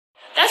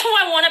That's who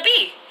I want to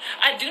be.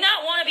 I do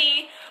not want to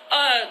be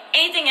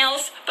anything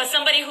else but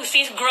somebody who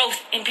sees growth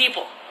in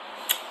people.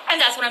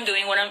 And that's what I'm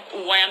doing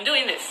why I'm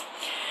doing this.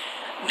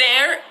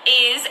 There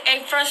is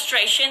a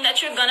frustration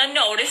that you're going to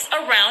notice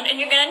around, and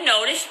you're going to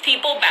notice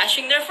people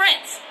bashing their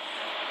friends.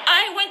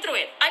 I went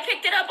through it. I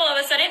picked it up all of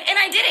a sudden, and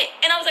I did it.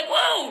 And I was like,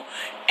 whoa.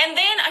 And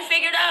then I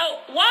figured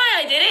out why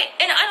I did it.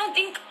 And I don't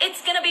think it's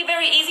going to be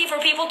very easy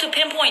for people to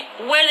pinpoint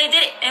where they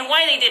did it and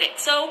why they did it.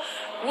 So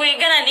we're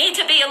going to need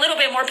to be a little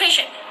bit more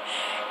patient.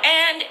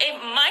 And it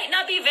might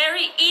not be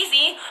very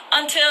easy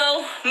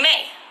until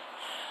May.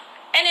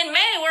 And in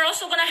May, we're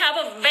also going to have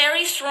a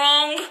very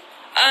strong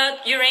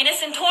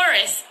Uranus and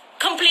Taurus.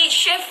 Complete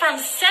shift from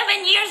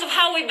 7 years of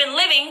how we've been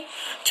living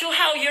to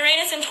how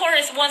Uranus and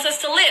Taurus wants us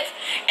to live.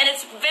 And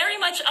it's very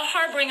much a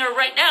harbinger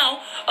right now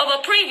of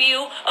a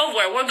preview of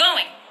where we're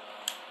going.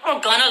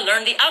 We're going to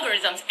learn the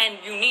algorithms, and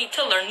you need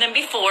to learn them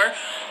before.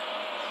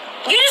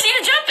 You just need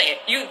to jump it.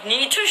 You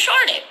need to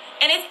short it.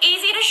 And it's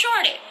easy to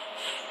short it.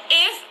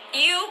 If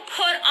you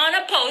put on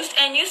a post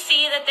and you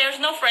see that there's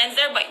no friends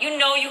there, but you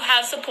know you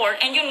have support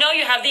and you know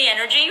you have the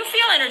energy, you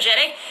feel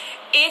energetic,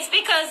 it's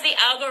because the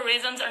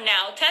algorithms are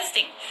now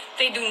testing.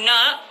 They do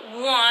not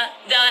want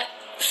the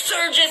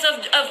surges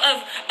of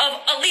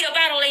Alita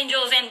Battle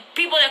Angels and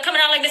people that are coming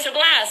out like Mr.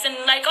 Glass and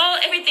like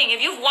everything. If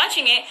you're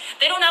watching it,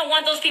 they do not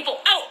want those people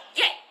out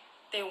yet.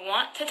 They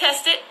want to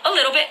test it a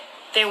little bit.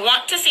 They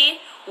want to see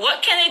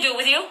what can they do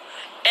with you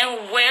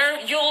and where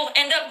you'll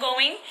end up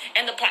going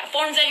and the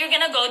platforms that you're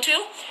going to go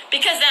to,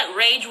 because that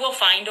rage will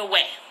find a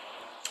way.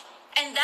 And that